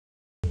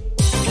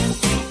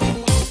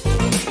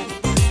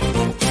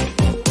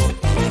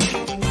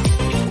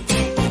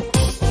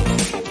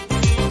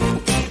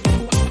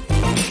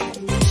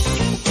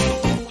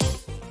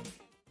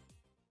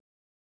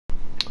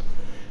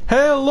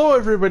Hello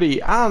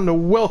everybody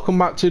and welcome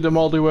back to the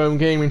MoldyWorm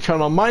gaming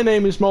channel. My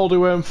name is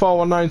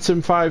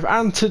MoldyWorm41975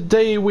 and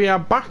today we are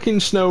back in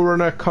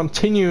SnowRunner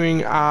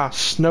continuing our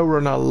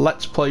SnowRunner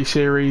Let's Play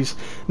series.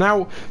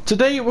 Now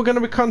today we're going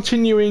to be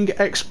continuing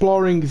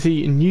exploring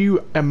the new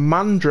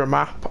Imandra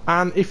map,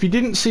 and if you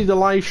didn't see the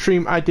live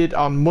stream I did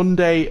on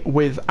Monday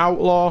with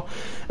Outlaw,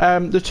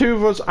 the two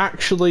of us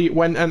actually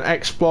went and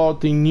explored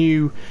the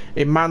new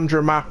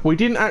Imandra map. We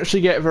didn't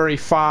actually get very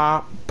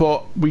far,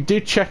 but we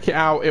did check it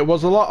out. It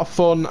was a lot of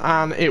fun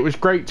and it was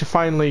great to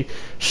finally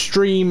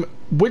stream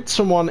with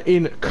someone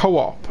in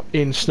co-op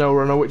in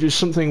SnowRunner, which is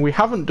something we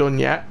haven't done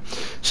yet.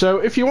 So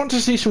if you want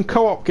to see some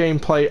co-op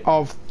gameplay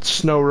of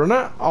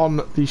SnowRunner on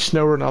the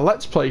SnowRunner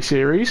Let's Play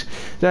series,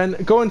 then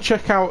go and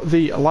check out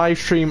the live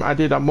stream I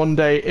did on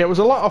Monday. It was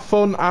a lot of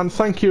fun, and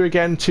thank you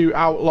again to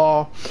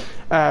Outlaw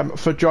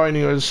for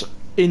joining us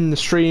in the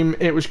stream.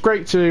 It was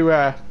great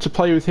to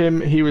play with him.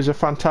 He was a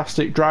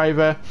fantastic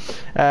driver,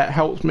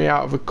 helped me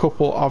out of a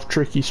couple of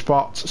tricky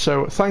spots,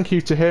 so thank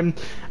you to him.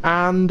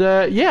 And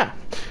yeah,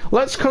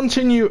 let's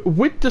continue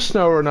with the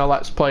SnowRunner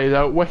Let's Play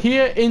though. We're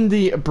here in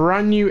the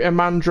brand new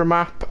Imandra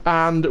map,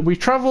 and we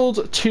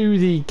travelled to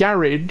the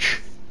garage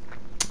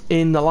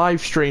in the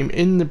live stream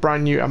in the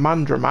brand new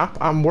Imandra map,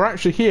 and we're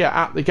actually here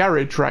at the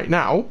garage right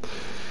now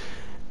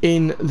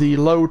in the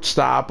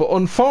Lodestar, but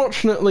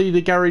unfortunately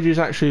the garage is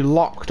actually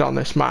locked on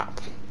this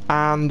map,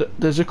 and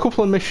there's a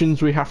couple of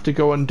missions we have to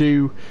go and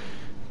do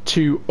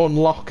to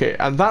unlock it,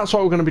 and that's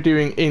what we're going to be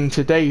doing in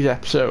today's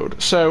episode.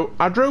 So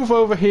I drove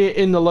over here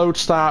in the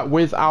Lodestar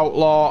with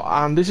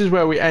Outlaw, and this is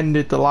where we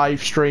ended the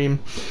live stream,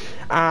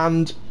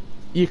 and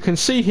you can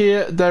see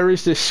here there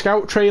is this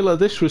scout trailer.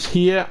 This was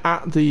here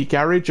at the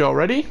garage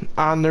already,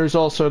 and there's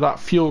also that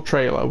fuel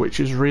trailer which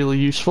is really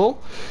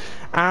useful.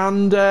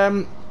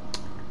 And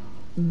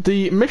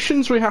the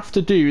missions we have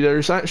to do,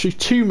 there's actually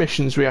two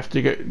missions we have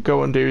to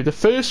go and do. The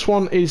first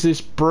one is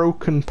this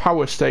broken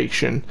power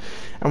station,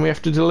 and we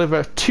have to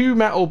deliver 2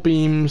 metal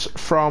beams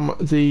from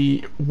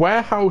the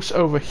warehouse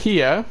over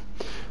here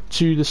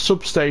to the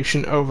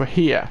substation over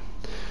here,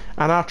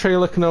 and our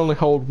trailer can only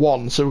hold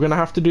 1, so we're going to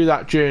have to do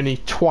that journey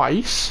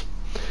twice.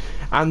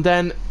 And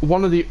then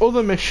one of the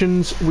other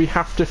missions, we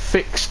have to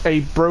fix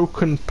a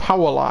broken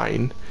power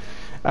line,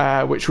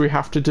 which we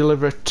have to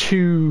deliver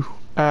two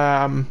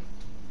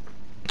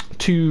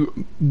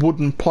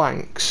wooden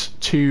planks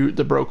to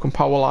the broken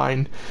power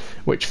line,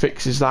 which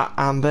fixes that,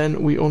 and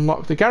then we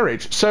unlock the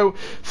garage. So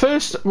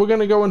first we're going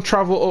to go and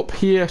travel up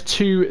here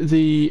to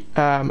the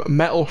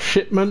metal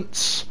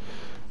shipments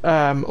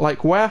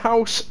like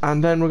warehouse,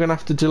 and then we're going to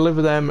have to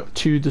deliver them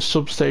to the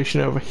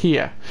substation over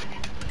here.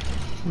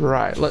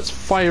 Right, let's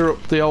fire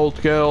up the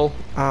old girl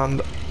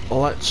and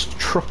let's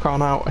truck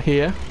on out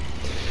here.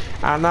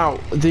 And now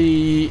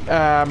the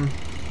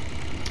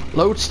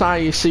Lodestar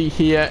you see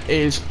here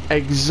is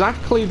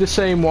exactly the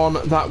same one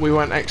that we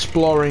went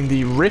exploring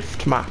the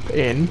Rift map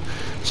in.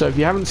 So if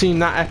you haven't seen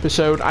that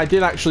episode, I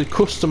did actually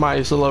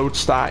customise the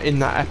Lodestar in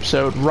that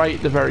episode right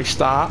at the very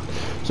start.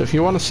 So if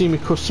you want to see me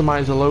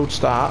customise the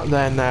Lodestar,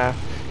 then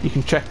you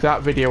can check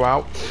that video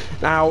out.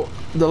 Now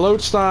the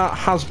Lodestar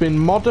has been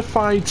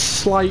modified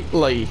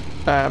slightly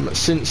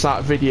since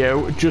that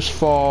video, just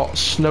for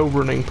snow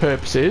running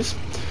purposes.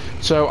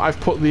 So I've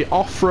put the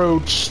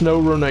off-road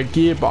SnowRunner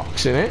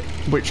gearbox in it,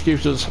 which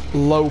gives us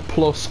low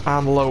plus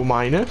and low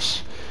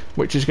minus,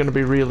 which is going to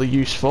be really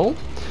useful.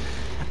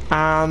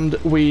 And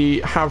we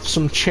have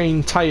some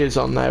chain tyres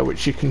on there,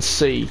 which you can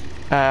see,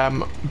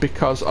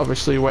 because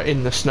obviously we're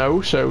in the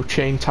snow, so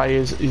chain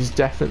tyres is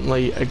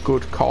definitely a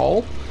good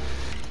call.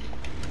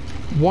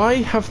 Why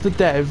have the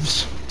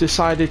devs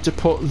decided to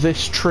put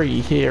this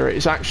tree here?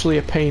 It's actually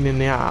a pain in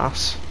the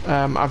arse.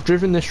 I've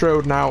driven this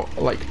road now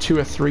like 2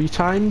 or 3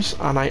 times,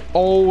 and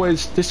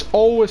this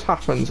always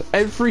happens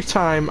every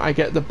time I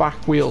get the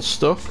back wheel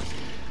stuck.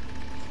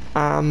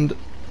 And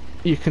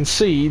you can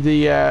see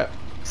the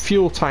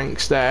fuel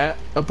tanks there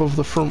above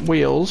the front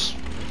wheels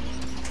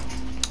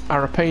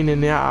are a pain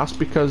in the arse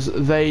because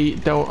they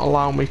don't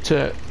allow me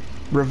to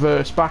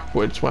reverse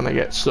backwards when I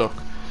get stuck.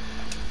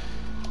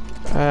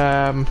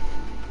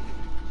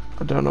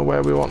 I don't know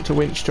where we want to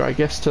winch to, I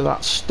guess to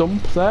that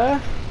stump there.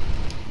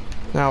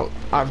 Now,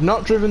 I've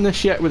not driven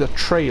this yet with a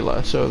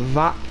trailer, so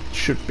that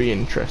should be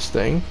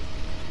interesting.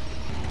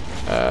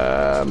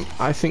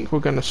 I think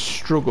we're going to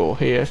struggle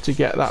here to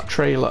get that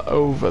trailer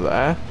over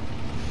there.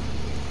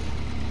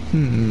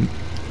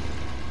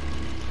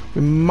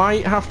 We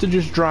might have to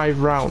just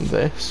drive round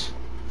this.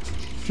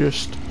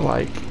 Just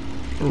like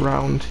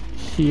round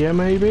here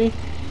maybe.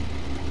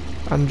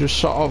 And just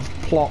sort of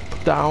plop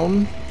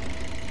down.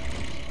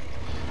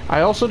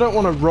 I also don't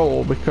want to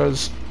roll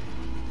because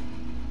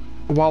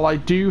while I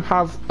do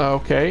have...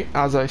 Okay,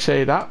 as I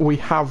say that, we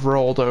have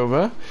rolled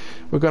over.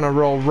 We're going to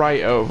roll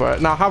right over.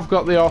 Now I have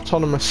got the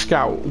autonomous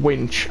scout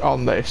winch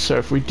on this, so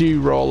if we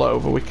do roll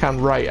over we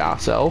can right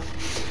ourselves.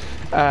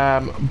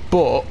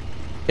 But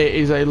it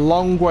is a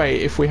long way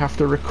if we have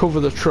to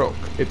recover the truck.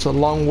 It's a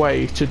long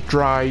way to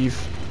drive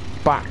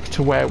back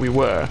to where we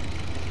were.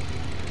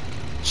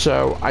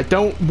 So I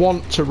don't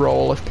want to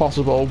roll if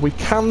possible. We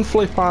can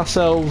flip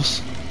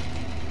ourselves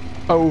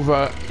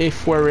over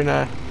if we're in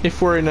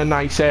a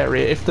nice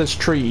area, if there's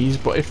trees,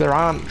 but if there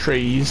aren't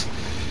trees,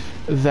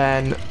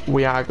 then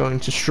we are going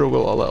to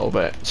struggle a little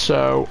bit.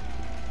 So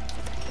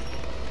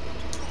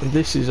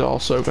this is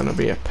also going to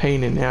be a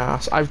pain in the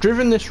ass. I've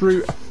driven this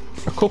route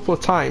a couple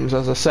of times,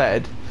 as I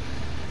said,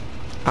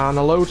 and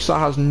a Lodestar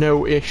has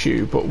no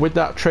issue, but with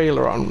that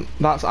trailer on,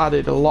 that's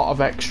added a lot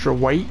of extra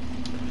weight.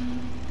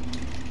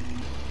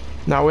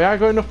 Now we are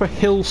going up a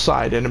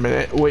hillside in a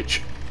minute,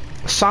 which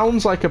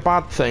sounds like a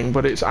bad thing,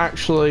 but it's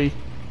actually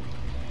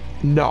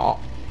not.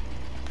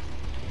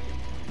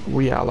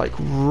 We are like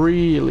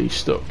really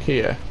stuck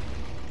here.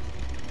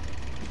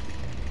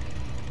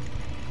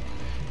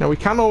 Now we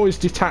can always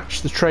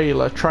detach the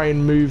trailer, try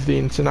and move the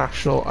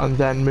International and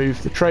then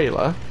move the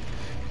trailer,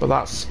 but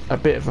that's a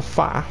bit of a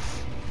faff.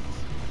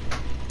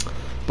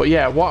 But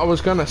yeah, what I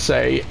was gonna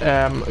say,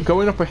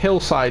 going up a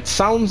hillside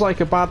sounds like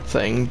a bad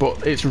thing,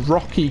 but it's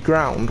rocky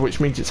ground, which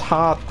means it's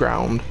hard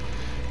ground.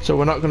 So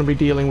we're not going to be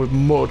dealing with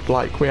mud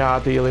like we are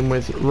dealing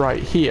with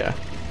right here.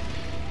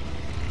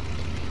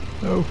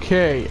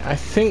 Okay, I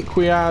think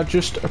we are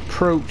just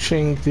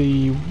approaching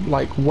the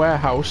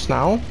warehouse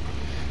now.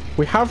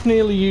 We have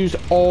nearly used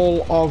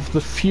all of the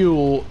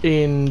fuel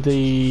in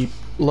the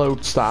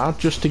Lodestar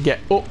just to get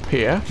up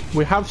here.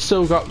 We have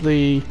still got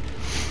the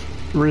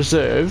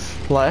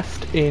reserve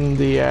left in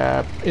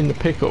the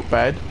pickup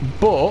bed,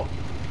 but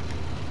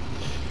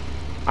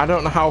I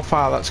don't know how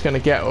far that's going to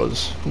get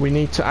us. We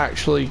need to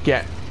actually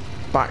get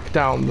back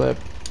down the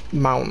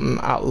mountain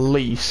at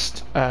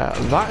least.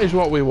 That is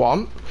what we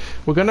want.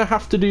 We're going to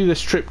have to do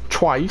this trip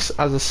twice,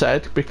 as I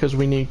said, because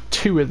we need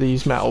 2 of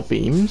these metal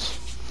beams.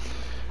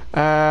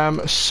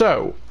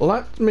 So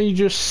let me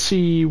just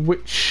see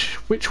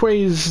which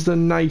way is the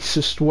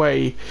nicest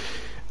way.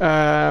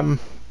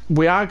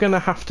 We are going to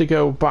have to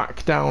go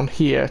back down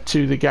here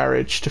to the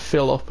garage to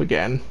fill up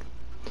again.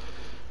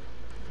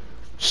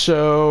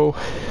 So,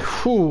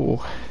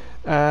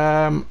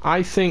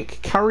 I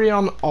think carry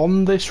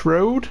on this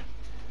road,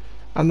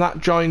 and that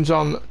joins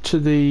on to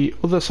the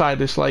other side of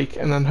this lake,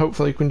 and then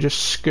hopefully we can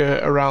just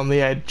skirt around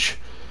the edge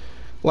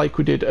like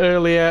we did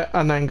earlier,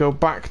 and then go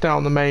back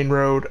down the main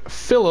road,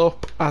 fill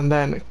up, and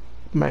then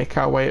make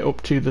our way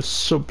up to the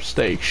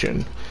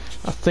substation.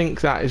 I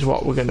think that is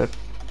what we're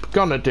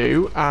gonna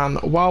do.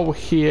 And while we're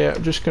here,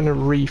 I'm just gonna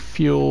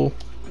refuel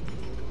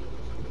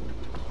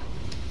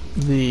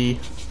the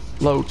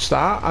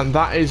Lodestar, and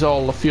that is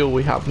all the fuel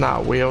we have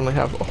now. We only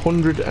have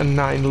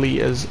 109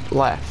 litres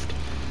left,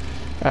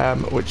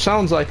 which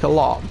sounds like a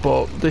lot,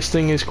 but this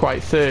thing is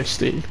quite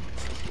thirsty,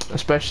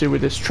 especially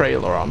with this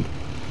trailer on.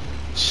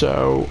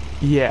 So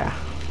yeah,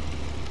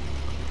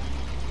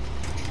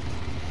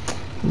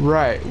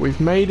 right, we've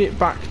made it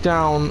back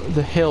down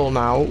the hill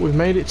now. We've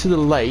made it to the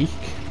lake.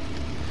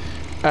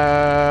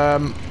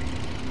 I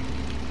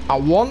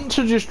want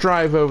to just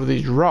drive over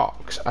these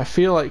rocks. I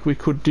feel like we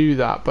could do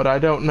that, but I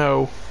don't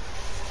know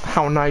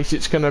how nice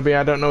it's going to be.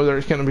 I don't know whether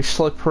it's going to be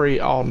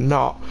slippery or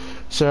not.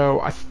 So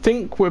I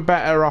think we're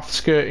better off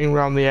skirting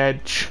around the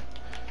edge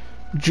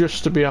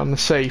just to be on the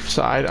safe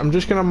side. I'm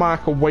just going to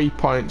mark a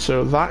waypoint,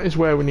 so that is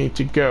where we need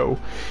to go.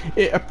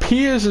 It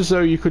appears as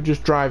though you could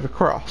just drive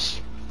across,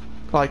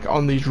 like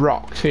on these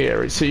rocks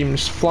here. It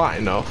seems flat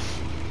enough.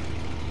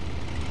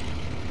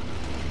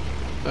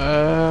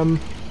 I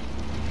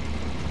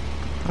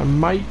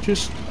might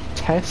just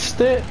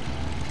test it.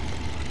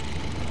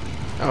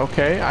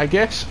 Okay, I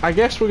guess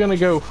we're gonna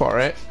go for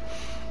it.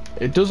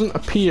 It doesn't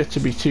appear to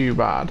be too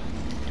bad.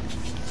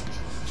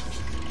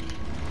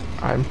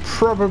 I'm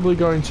probably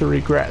going to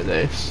regret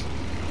this.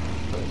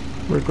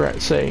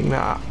 Regret saying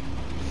that.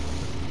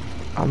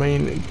 I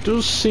mean, it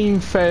does seem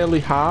fairly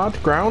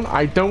hard ground.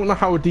 I don't know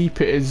how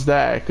deep it is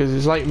there, because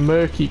it's like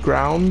murky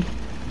ground.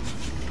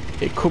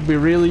 It could be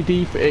really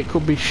deep, it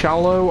could be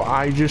shallow,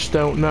 I just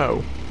don't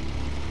know.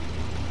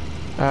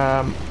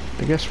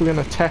 I guess we're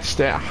going to test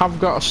it. I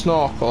have got a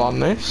snorkel on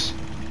this.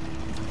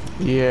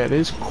 Yeah, it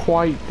is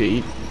quite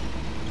deep.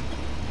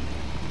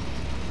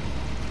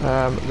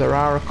 There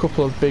are a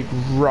couple of big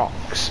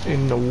rocks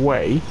in the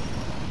way.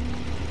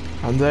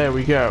 And there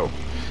we go.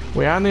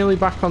 We are nearly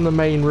back on the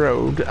main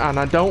road, and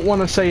I don't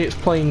want to say it's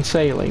plain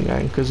sailing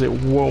then, because it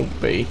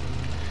won't be.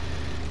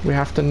 We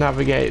have to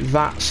navigate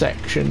that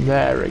section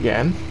there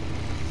again.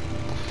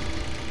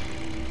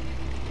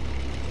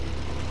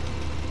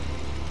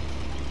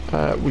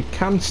 We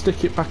can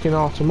stick it back in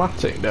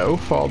automatic though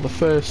for the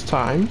first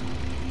time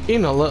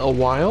in a little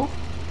while.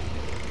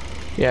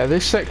 Yeah,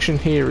 this section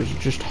here is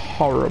just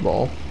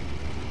horrible.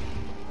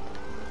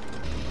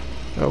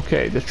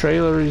 Okay, the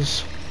trailer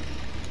is...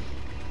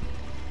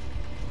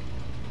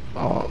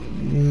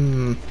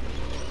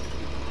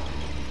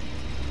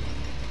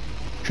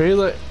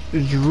 Trailer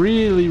is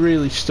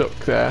really stuck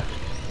there.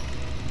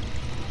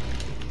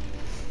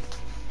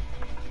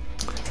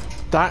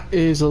 That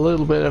is a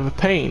little bit of a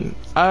pain.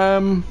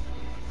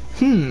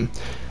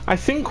 I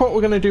think what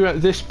we're going to do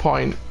at this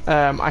point,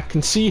 I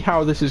can see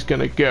how this is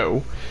going to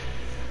go.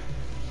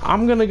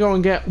 I'm gonna go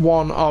and get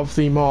one of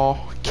the more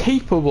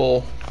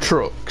capable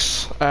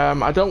trucks.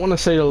 I don't want to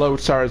say the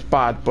Lodestar is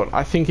bad, but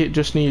I think it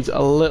just needs a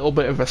little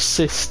bit of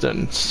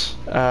assistance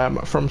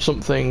from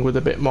something with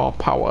a bit more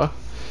power.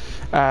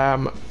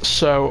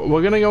 So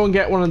we're gonna go and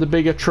get one of the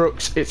bigger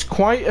trucks. It's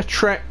quite a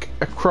trek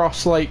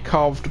across Lake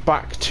Coved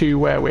back to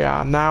where we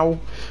are now,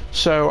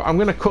 so I'm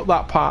gonna cut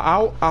that part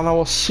out and I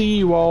will see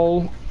you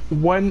all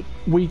when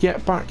we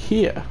get back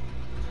here.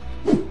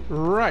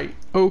 Right,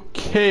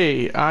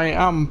 okay, I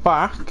am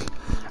back,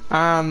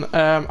 and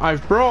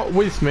I've brought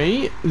with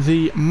me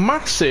the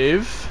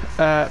massive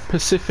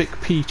Pacific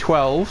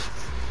P12.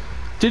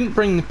 Didn't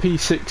bring the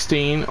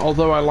P16,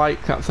 although I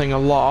like that thing a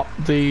lot.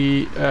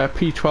 The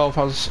P12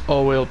 has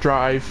all-wheel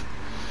drive,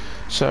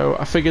 so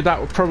I figured that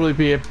would probably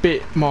be a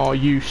bit more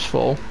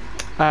useful.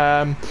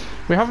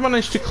 We have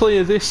managed to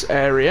clear this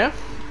area,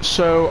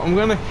 so I'm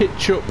going to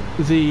hitch up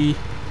the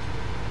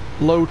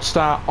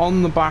Lodestar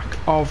on the back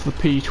of the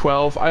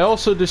P12. I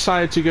also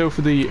decided to go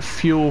for the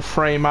fuel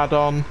frame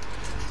add-on.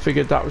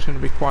 Figured that was going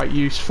to be quite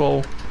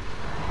useful.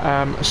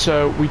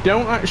 So we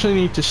don't actually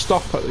need to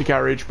stop at the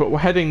garage, but we're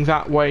heading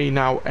that way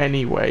now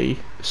anyway.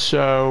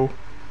 So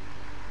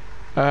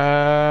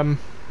I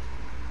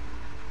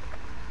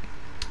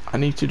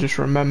need to just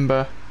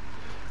remember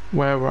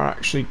where we're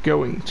actually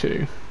going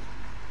to.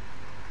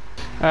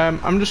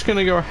 I'm just going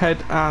to go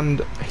ahead and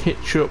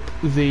hitch up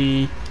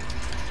the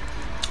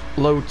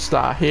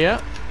Lodestar here.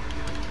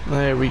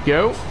 There we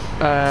go.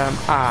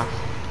 I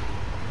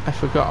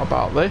forgot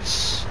about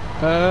this.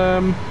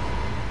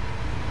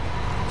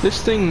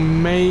 This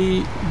thing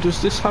may...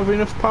 Does this have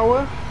enough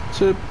power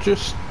to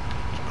just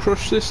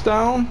crush this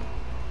down?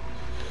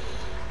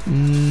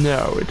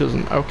 No, it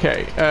doesn't.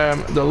 Okay.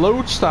 The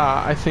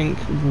Lodestar, I think,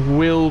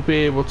 will be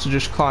able to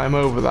just climb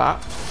over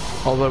that.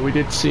 Although we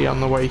did see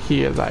on the way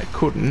here that it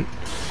couldn't.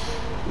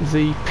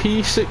 The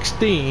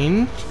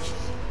P16...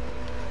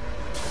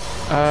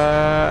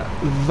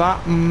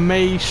 that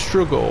may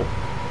struggle.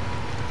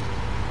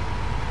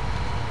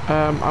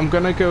 I'm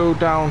gonna go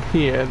down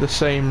here the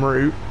same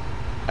route.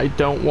 I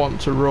don't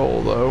want to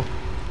roll though.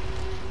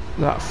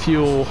 That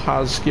fuel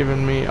has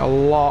given me a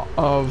lot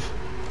of...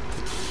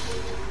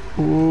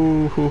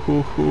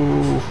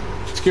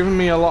 It's given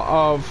me a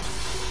lot of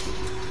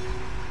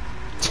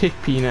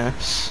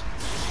tippiness,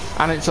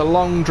 and it's a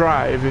long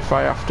drive if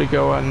I have to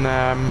go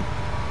and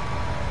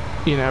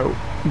you know,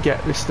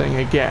 get this thing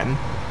again.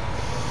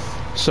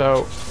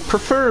 So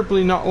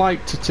preferably not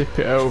like to tip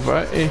it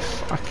over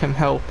if I can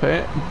help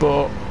it,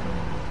 but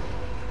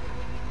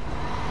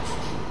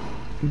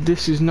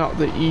this is not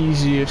the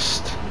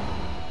easiest.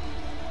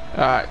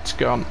 It's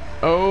gone.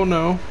 Oh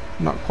no,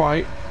 not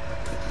quite.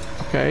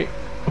 Okay.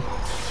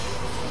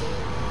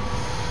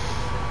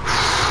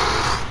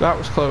 That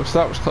was close,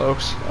 that was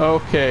close.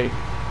 Okay,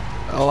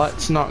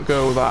 let's not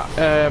go that.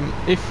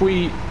 If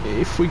we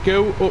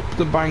go up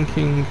the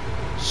banking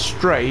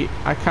straight,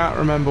 I can't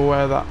remember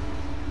where that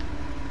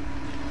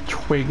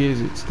twig is.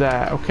 It's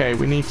there. Okay,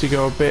 we need to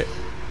go a bit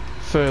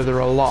further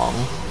along.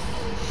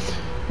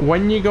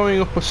 When you're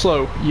going up a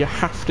slope, you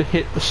have to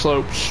hit the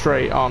slope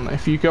straight on.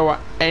 If you go at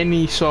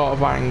any sort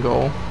of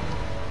angle,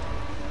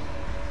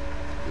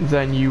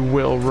 then you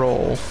will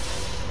roll.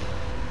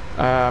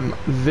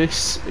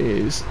 This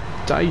is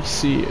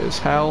dicey as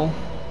hell.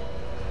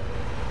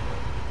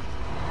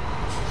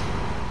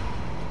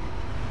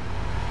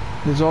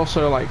 There's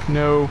also like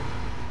no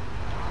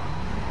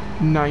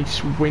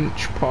nice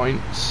winch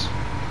points.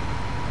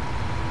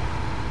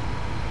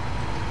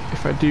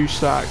 If I do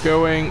start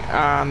going,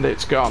 and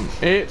it's gone.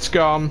 It's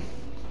gone.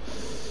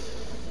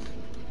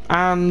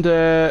 And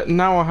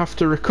now I have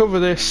to recover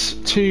this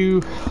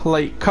to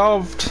Lake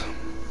Coved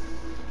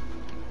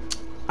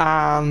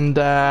and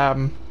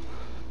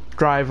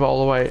drive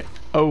all the way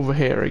over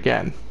here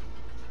again.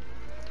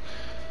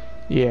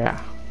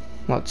 Yeah,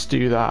 let's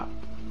do that.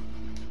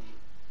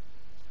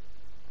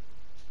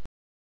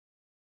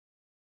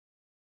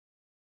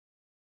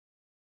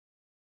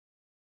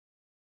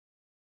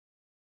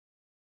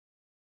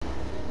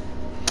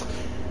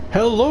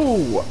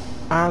 Hello,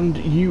 and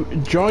you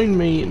join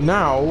me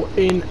now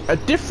in a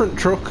different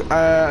truck.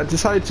 I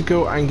decided to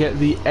go and get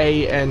the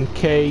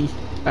A&K,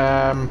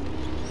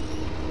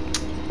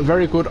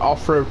 very good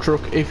off-road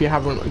truck if you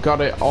haven't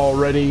got it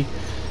already.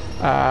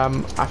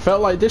 I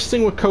felt like this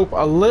thing would cope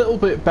a little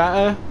bit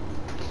better.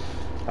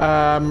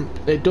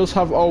 It does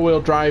have all-wheel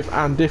drive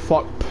and diff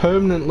lock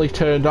permanently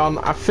turned on.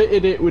 I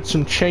fitted it with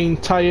some chain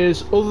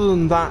tyres. Other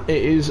than that,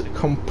 it is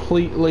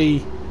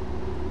completely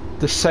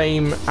the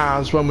same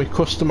as when we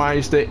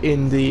customized it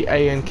in the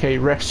A&K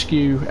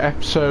Rescue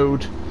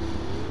episode.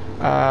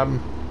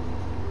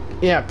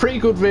 Yeah, pretty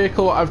good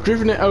vehicle. I've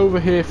driven it over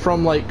here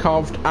from Lake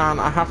Coved, and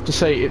I have to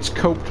say it's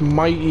coped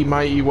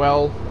mighty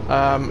well.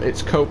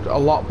 It's coped a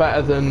lot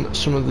better than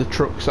some of the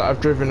trucks that I've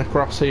driven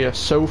across here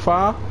so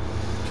far.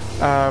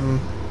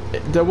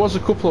 There was a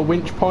couple of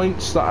winch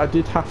points that I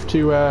did have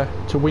to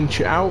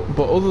winch it out,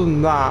 but other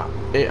than that,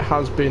 it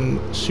has been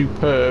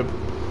superb.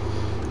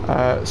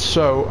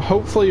 So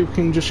hopefully we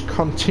can just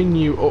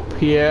continue up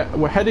here.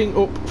 We're heading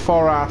up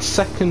for our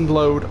second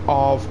load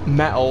of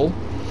metal.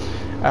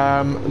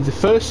 The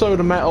first load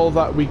of metal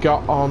that we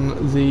got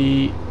on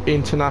the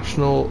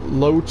International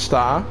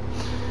Lodestar,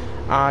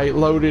 I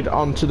loaded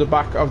onto the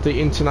back of the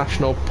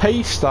International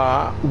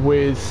Paystar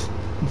with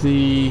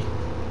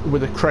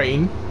a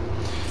crane,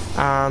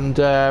 and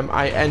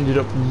I ended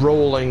up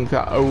rolling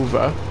that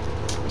over.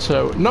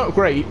 So not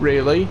great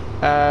really,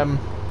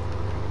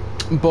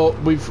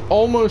 but we've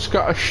almost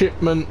got a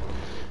shipment.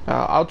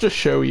 I'll just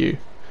show you.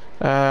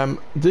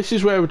 This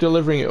is where we're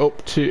delivering it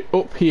up to.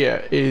 Up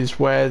here is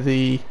where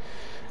the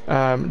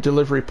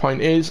delivery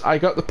point is. I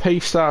got the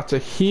Paystar to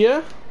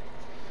here,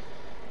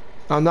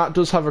 and that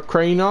does have a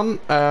crane on,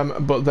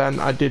 but then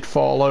I did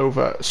fall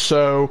over.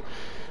 So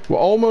we're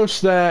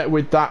almost there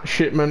with that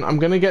shipment. I'm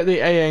going to get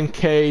the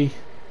ANK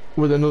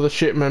with another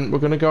shipment. We're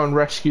going to go and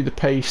rescue the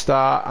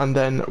Paystar, and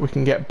then we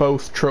can get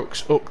both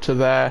trucks up to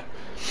there,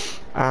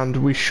 and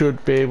we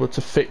should be able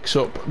to fix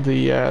up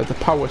the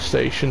power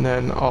station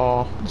then,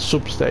 or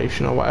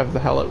substation, or whatever the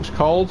hell it was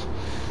called.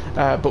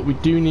 But we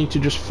do need to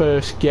just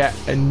first get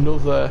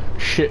another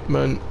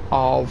shipment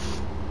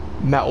of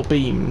metal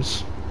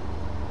beams.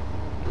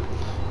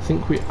 I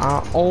think we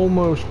are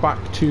almost back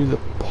to the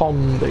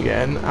pond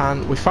again,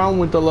 and we found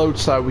with the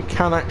Lodestar we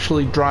can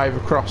actually drive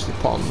across the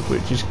pond,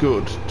 which is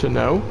good to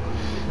know.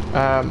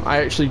 I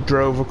actually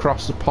drove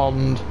across the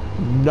pond,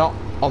 not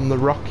on the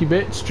rocky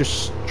bits,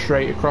 just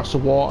straight across the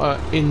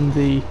water in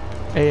the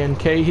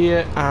ANK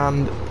here,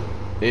 and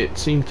it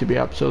seemed to be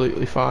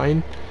absolutely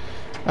fine.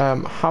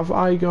 Have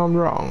I gone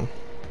wrong?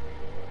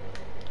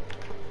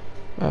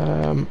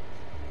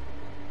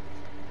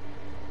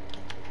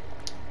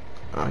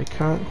 I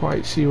can't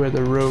quite see where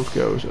the road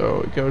goes.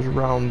 Oh, it goes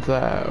around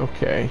there.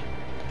 Okay.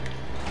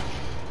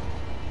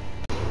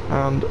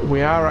 And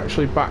we are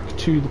actually back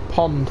to the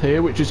pond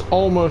here, which is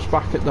almost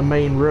back at the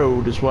main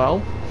road as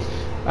well.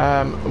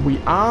 We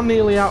are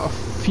nearly out of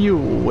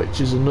fuel, which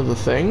is another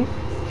thing.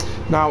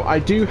 Now, I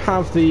do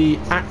have the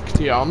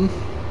Action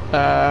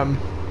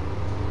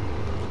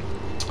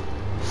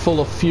full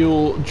of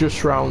fuel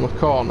just round the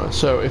corner,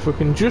 so if we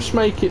can just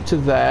make it to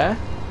there,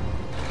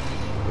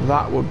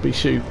 that would be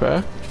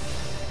super.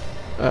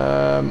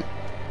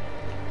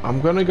 I'm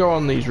gonna go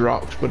on these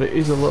rocks, but it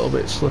is a little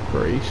bit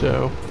slippery,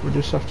 so we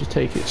just have to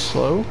take it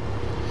slow.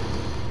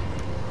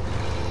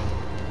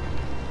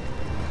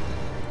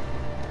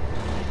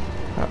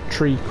 That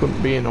tree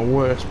couldn't be in a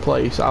worse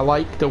place. I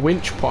like the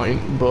winch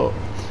point, but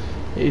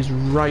it is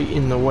right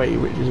in the way,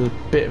 which is a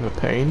bit of a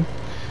pain.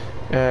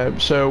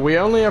 So we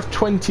only have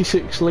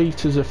 26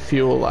 litres of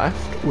fuel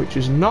left, which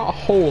is not a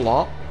whole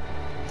lot,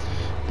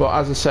 but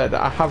as I said,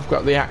 I have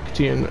got the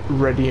Action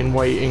ready and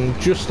waiting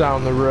just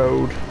down the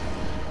road,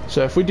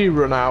 so if we do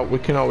run out we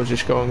can always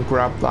just go and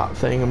grab that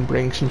thing and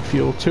bring some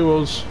fuel to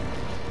us.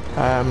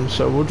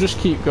 So we'll just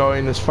keep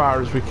going as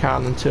far as we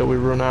can until we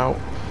run out,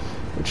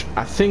 which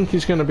I think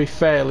is going to be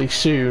fairly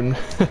soon.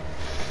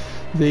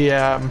 The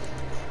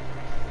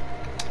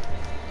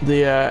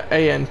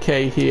ANK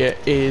here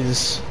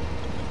is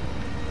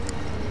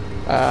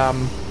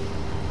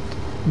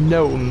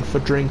known for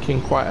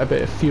drinking quite a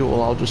bit of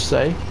fuel, I'll just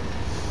say.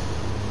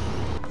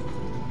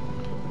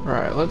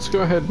 Right, let's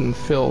go ahead and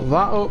fill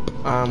that up,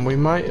 and we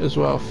might as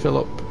well fill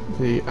up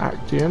the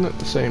Action at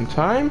the same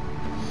time.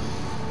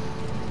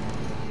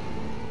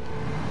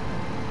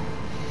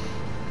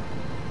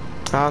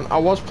 And I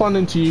was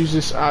planning to use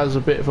this as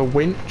a bit of a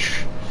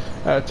winch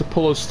to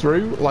pull us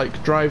through,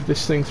 like drive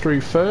this thing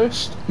through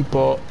first,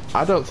 but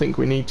I don't think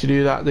we need to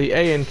do that. The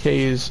ANK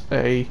is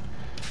a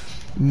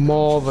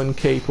more than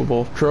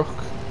capable truck.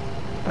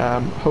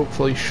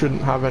 Hopefully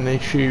shouldn't have an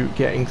issue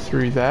getting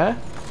through there.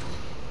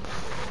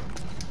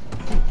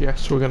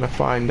 Guess we're gonna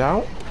find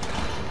out.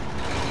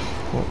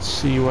 Let's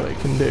see what it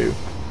can do.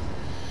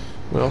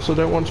 We also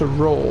don't want to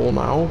roll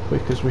now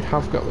because we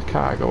have got the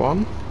cargo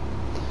on.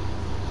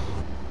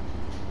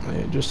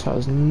 It just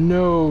has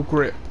no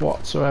grip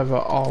whatsoever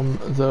on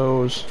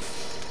those.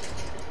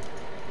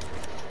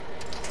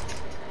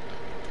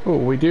 Oh,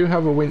 we do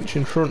have a winch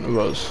in front of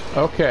us.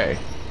 Okay.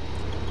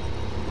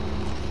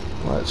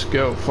 Let's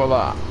go for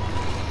that.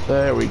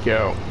 There we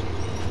go.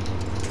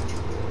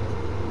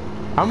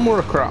 And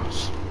we're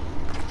across.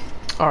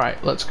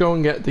 Alright, let's go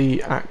and get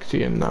the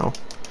Action now.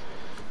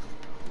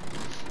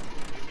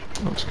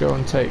 Let's go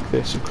and take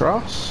this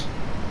across.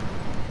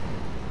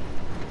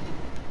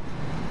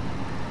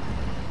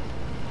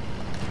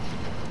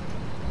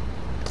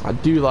 I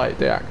do like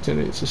the Action,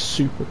 it's a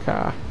super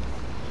car.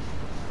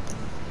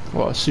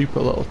 Well, a super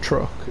little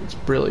truck, it's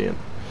brilliant.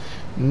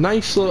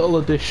 Nice little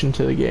addition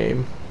to the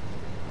game.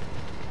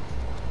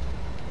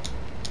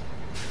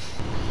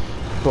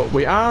 But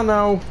we are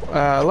now,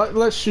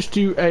 let's just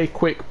do a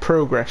quick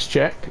progress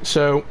check.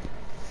 So,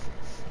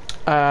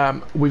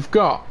 we've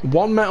got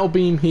one metal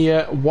beam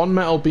here, one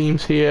metal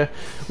beam's here.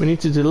 We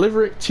need to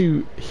deliver it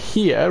to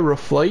here,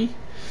 roughly.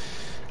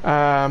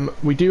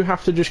 We do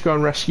have to just go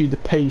and rescue the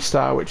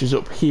Paystar, which is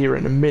up here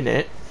in a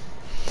minute.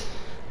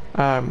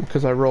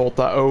 because I rolled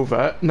that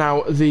over.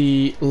 Now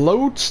the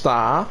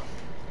Lodestar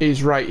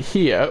is right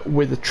here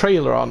with the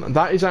trailer on.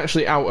 That is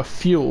actually out of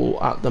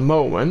fuel at the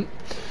moment,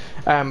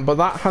 but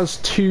that has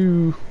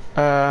two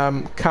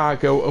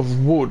cargo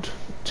of wood,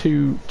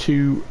 two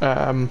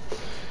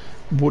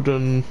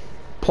wooden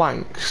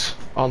planks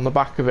on the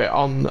back of it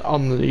on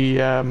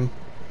the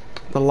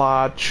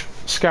large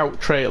scout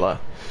trailer.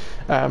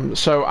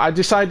 So I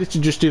decided to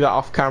just do that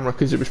off camera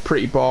because it was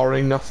pretty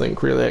boring. Nothing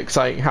really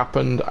exciting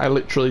happened. I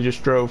literally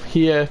just drove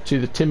here to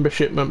the timber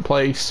shipment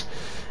place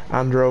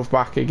and drove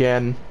back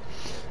again,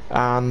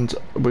 and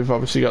we've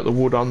obviously got the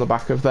wood on the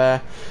back of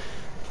there.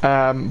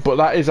 But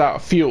that is out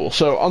of fuel,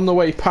 so on the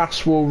way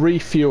past we'll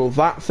refuel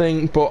that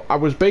thing. But I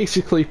was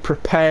basically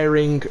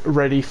preparing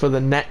ready for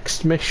the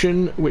next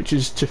mission, which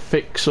is to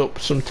fix up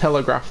some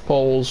telegraph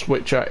poles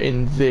which are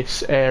in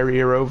this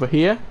area over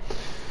here.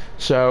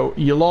 So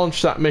you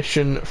launch that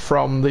mission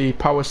from the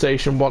power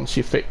station once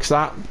you fix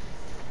that,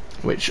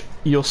 which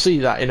you'll see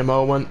that in a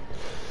moment,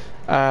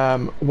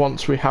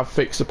 once we have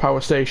fixed the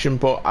power station.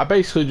 But I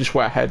basically just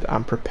went ahead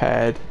and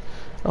prepared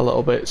a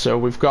little bit, so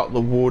we've got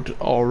the wood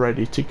all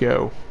ready to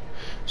go.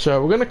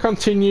 So we're going to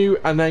continue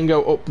and then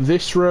go up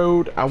this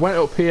road. I went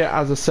up here,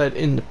 as I said,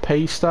 in the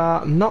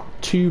Paystar. Not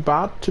too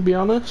bad, to be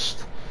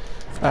honest.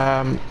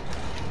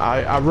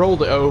 I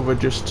rolled it over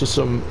just to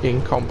some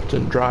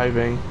incompetent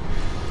driving,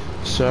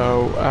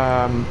 so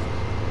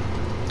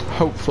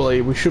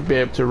hopefully we should be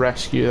able to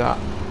rescue that.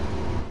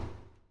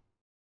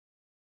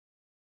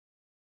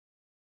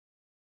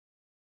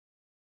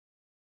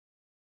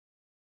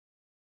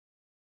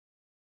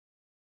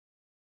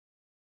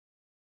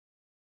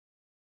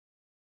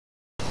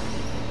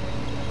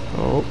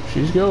 Oh,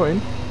 she's going.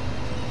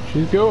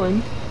 She's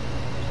going.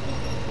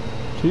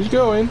 She's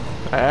going.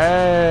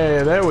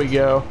 Hey, there we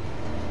go.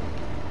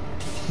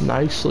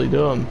 Nicely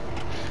done.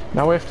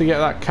 Now we have to get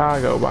that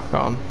cargo back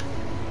on.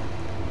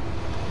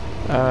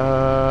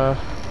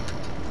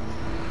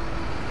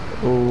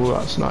 Oh,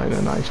 that's not in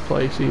a nice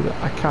place either.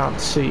 I can't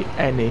see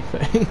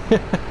anything.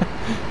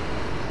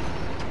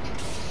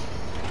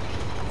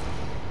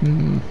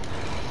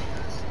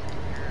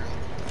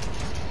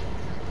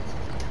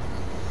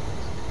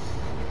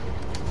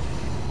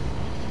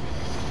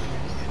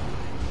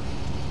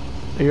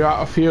 Are you out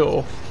of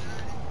fuel?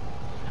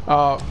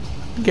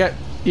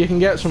 You can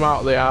get some out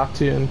of the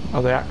Artean,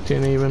 or the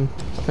Actian even.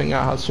 I think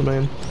that has some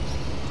in.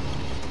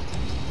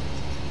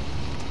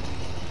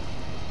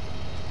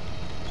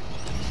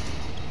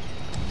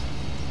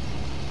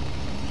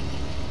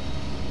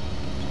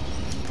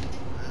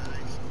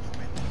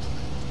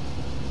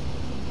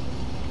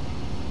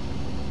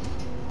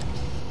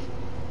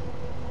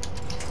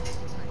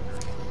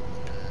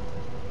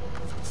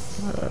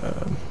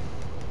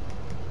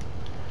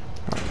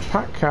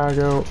 Pack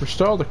cargo,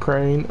 restore the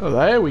crane. Oh,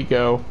 there we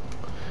go.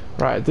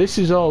 Right, this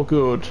is all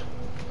good.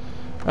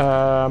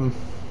 I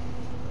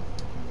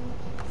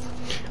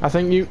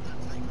think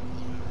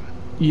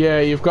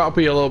you've got to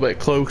be a little bit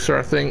closer,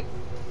 I think.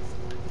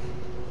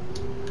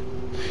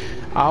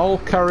 I'll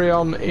carry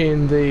on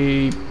in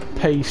the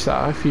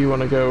Pacer if you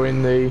want to go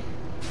in the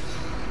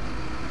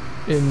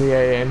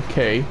ANK,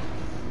 and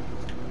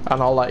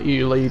I'll let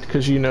you lead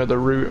because you know the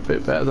route a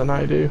bit better than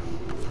I do.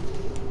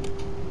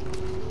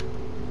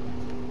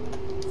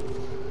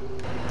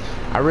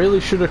 I really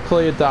should have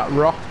cleared that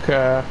rock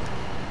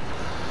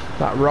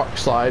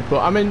slide, but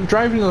I mean,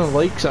 driving on the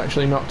lake's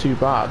actually not too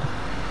bad.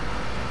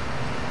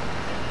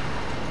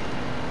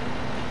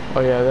 Oh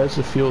yeah, there's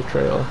the fuel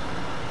trailer.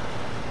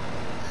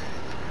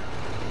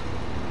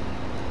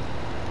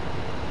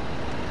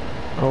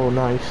 Oh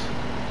nice.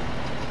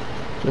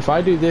 So if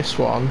I do this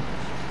one,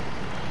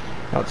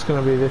 that's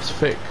going to be this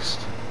fixed.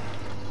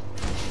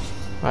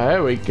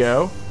 There we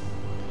go.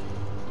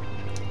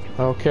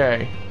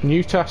 Okay,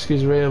 new task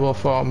is available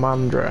for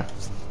Imandra.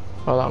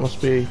 Oh, that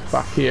must be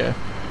back here.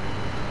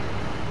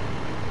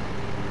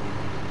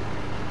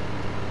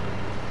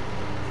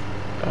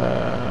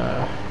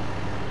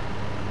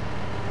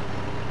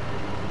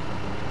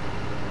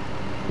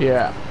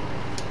 Yeah.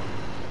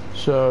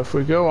 So if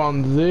we go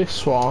on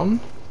this one,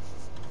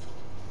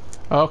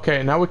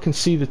 okay, now we can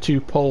see the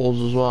two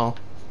poles as well.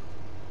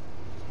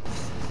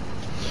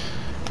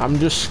 I'm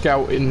just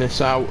scouting this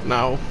out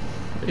now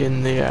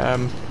in the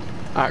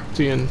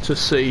Actian to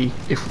see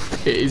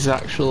if it is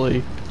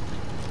actually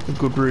a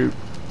good route.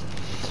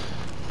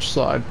 Just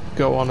thought I'd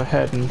go on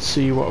ahead and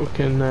see what we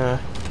can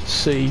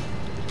see.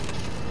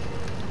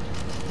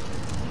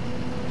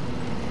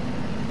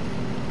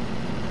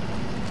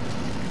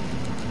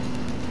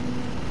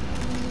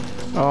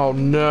 Oh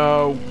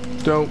no,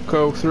 don't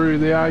go through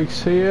the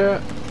ice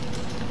here.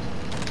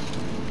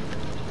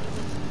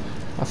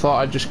 I thought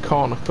I'd just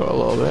corner cut a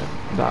little bit.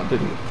 That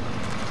didn't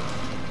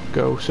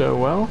go so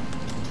well.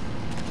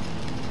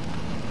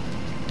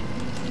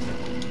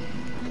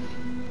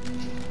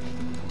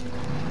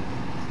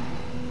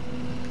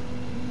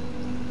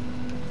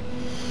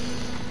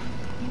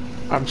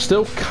 I'm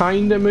still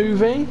kinda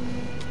moving.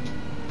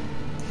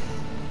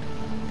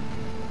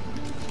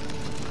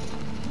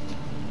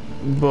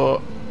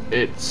 But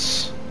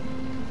it's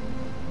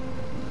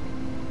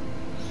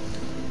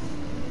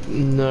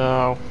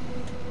No.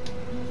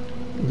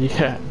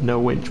 Yeah, no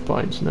winch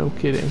points, no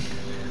kidding.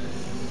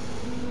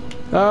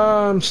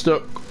 I'm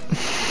stuck.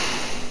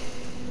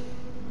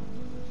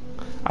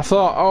 I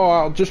thought, oh,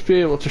 I'll just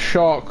be able to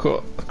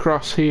shortcut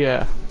across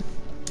here.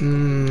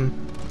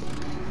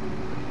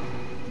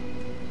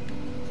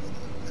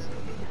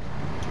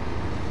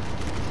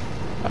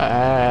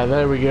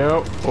 There we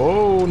go.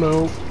 Oh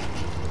no.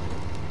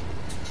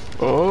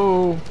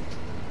 Oh.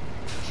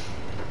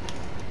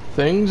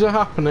 Things are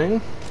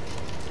happening.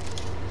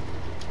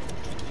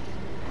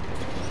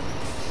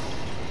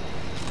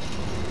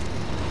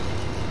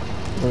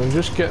 Let me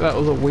just get that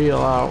other wheel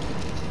out.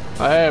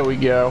 There we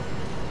go.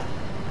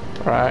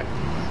 Right.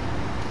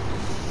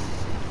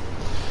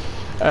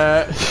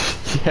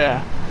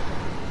 Yeah.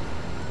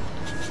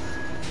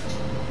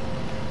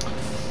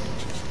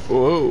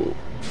 Whoa.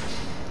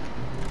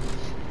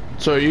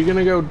 So you're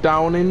gonna go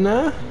down in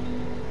there?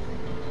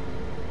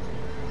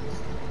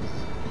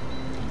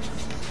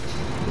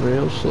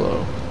 Real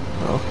slow.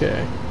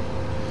 Okay.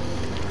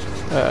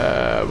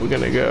 We're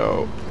gonna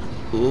go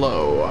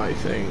low, I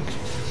think.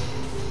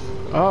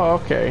 Oh,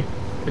 okay.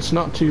 It's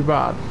not too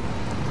bad.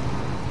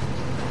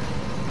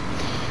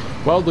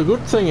 Well, the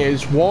good thing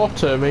is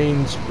water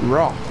means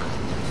rock.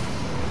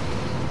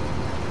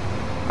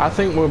 I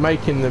think we're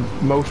making the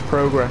most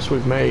progress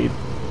we've made.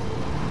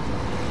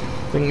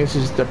 I think this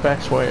is the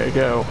best way to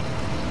go.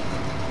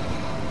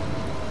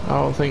 I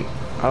don't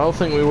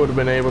think we would have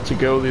been able to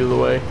go the other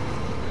way.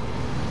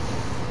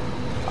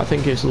 I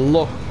think it's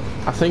luck.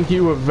 I think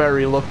you were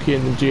very lucky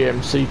in the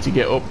GMC to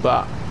get up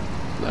that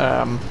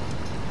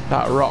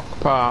rock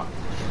part.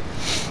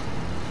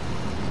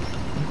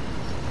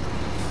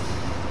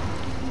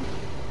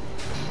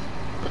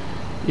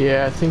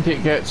 Yeah, I think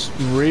it gets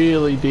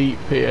really deep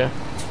here.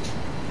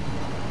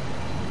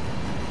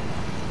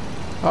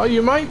 Oh,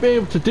 you might be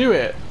able to do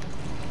it.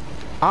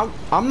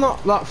 I'm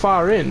not that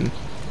far in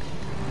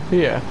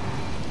here.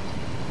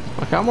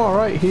 Like, I'm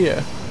alright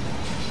here.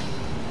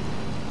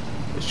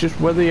 It's just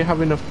whether you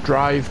have enough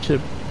drive to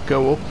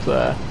go up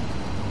there.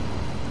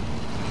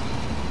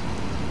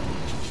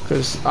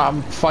 Because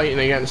I'm fighting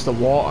against the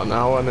water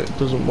now and it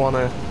doesn't want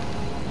to.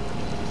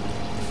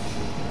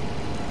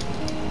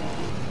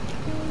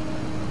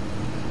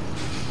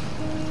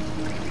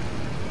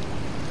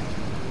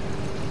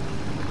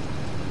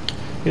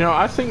 You know,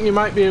 I think you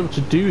might be able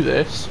to do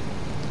this.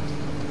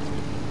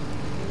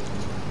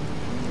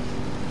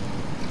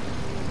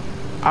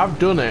 I've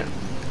done it.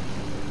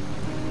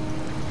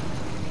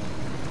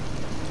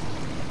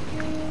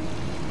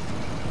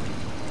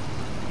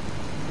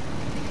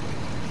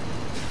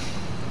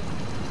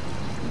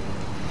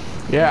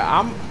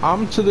 Yeah,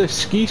 I'm to this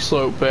ski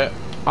slope bit.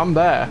 I'm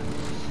there.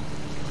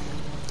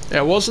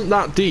 It wasn't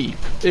that deep.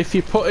 If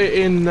you put it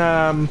in,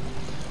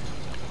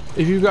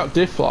 if you've got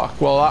diff lock,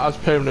 well, that has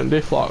permanent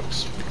diff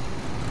locks.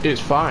 It's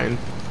fine.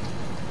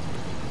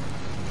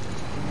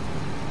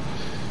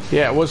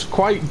 Yeah, it was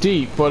quite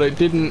deep, but it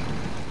didn't.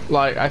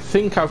 Like, I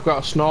think I've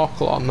got a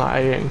snorkel on that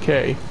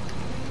ANK.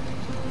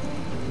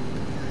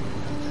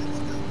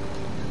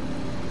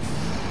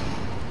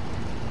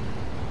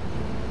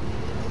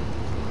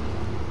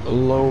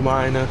 Low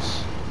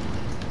minus.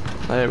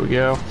 There we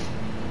go.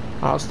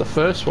 That's the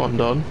first one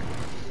done.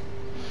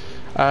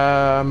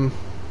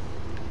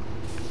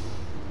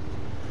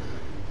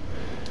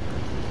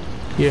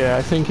 Yeah,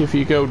 I think if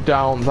you go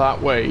down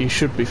that way, you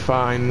should be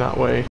fine that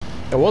way.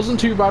 It wasn't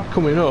too bad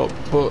coming up,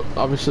 but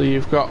obviously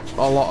you've got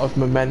a lot of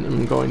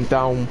momentum going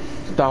down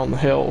the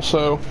hill,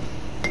 so.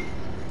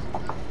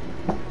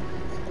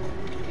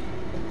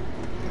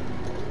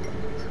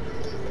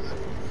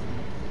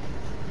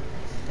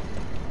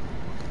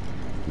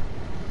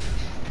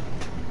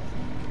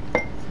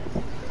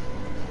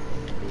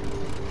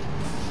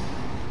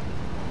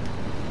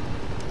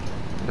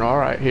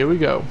 Alright, here we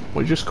go.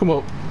 We just come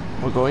up,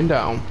 we're going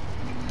down.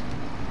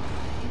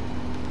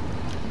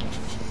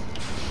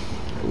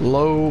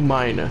 Low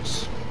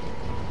minus.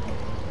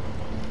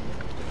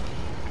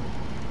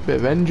 Bit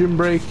of engine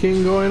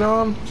braking going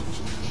on.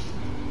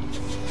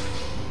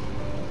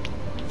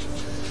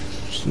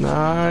 Just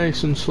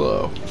nice and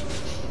slow.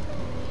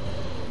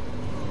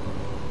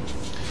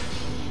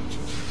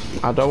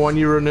 I don't want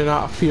you running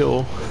out of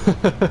fuel.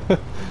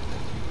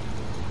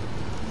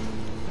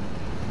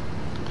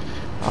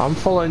 I'm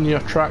following your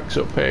tracks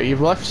up here.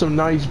 You've left some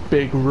nice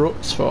big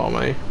ruts for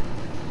me.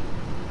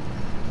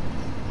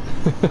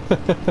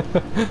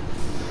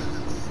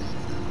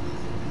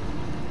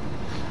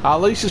 At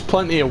least there's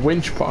plenty of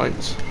winch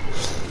points.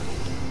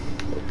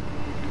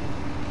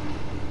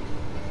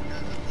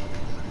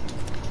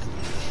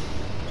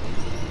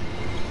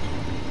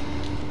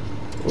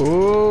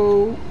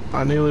 Oh,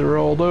 I nearly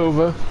rolled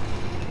over.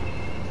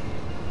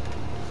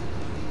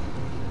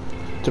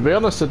 To be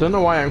honest, I don't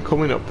know why I'm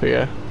coming up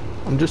here.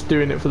 I'm just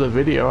doing it for the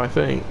video, I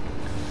think.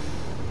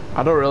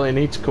 I don't really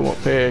need to come up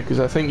here because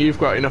I think you've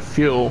got enough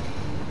fuel.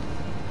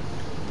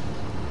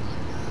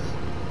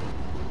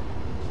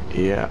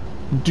 Yeah.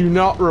 Do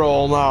not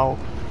roll now.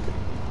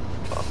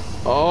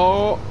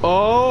 Oh,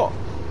 oh.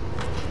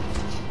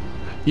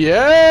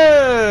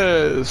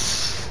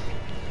 Yes!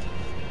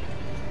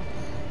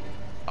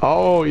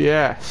 Oh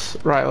yes.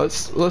 Right,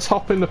 let's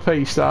hop into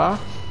P-Star.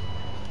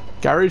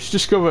 Garage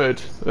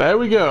discovered. There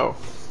we go.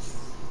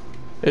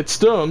 It's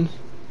done.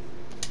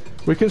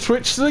 We can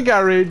switch to the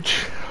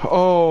garage.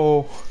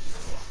 Oh,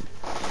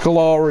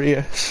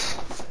 glorious.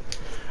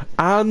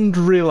 And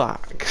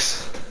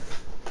relax.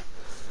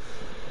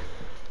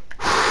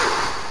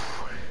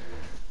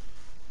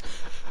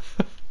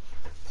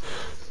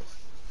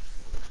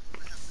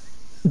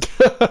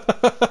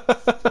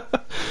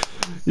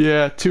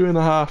 Yeah,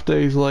 2.5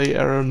 days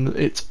later and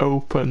it's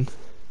open.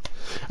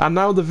 And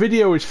now the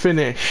video is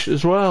finished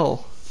as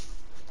well.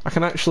 I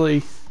can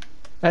actually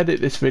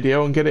edit this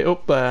video and get it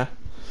up there.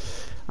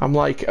 I'm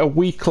like a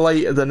week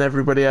later than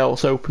everybody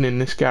else opening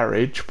this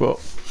garage, but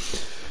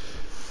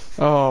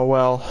oh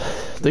well.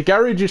 The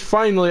garage is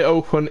finally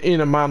open in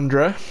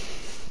Imandra.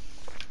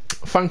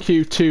 Thank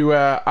you to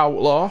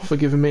Outlaw for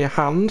giving me a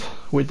hand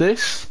with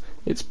this.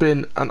 It's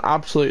been an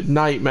absolute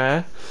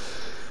nightmare,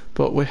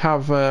 but we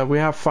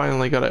have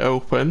finally got it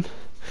open.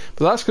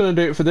 But that's going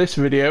to do it for this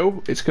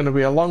video. It's going to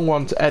be a long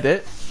one to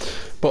edit,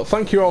 but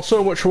thank you all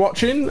so much for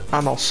watching,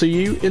 and I'll see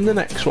you in the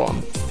next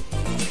one.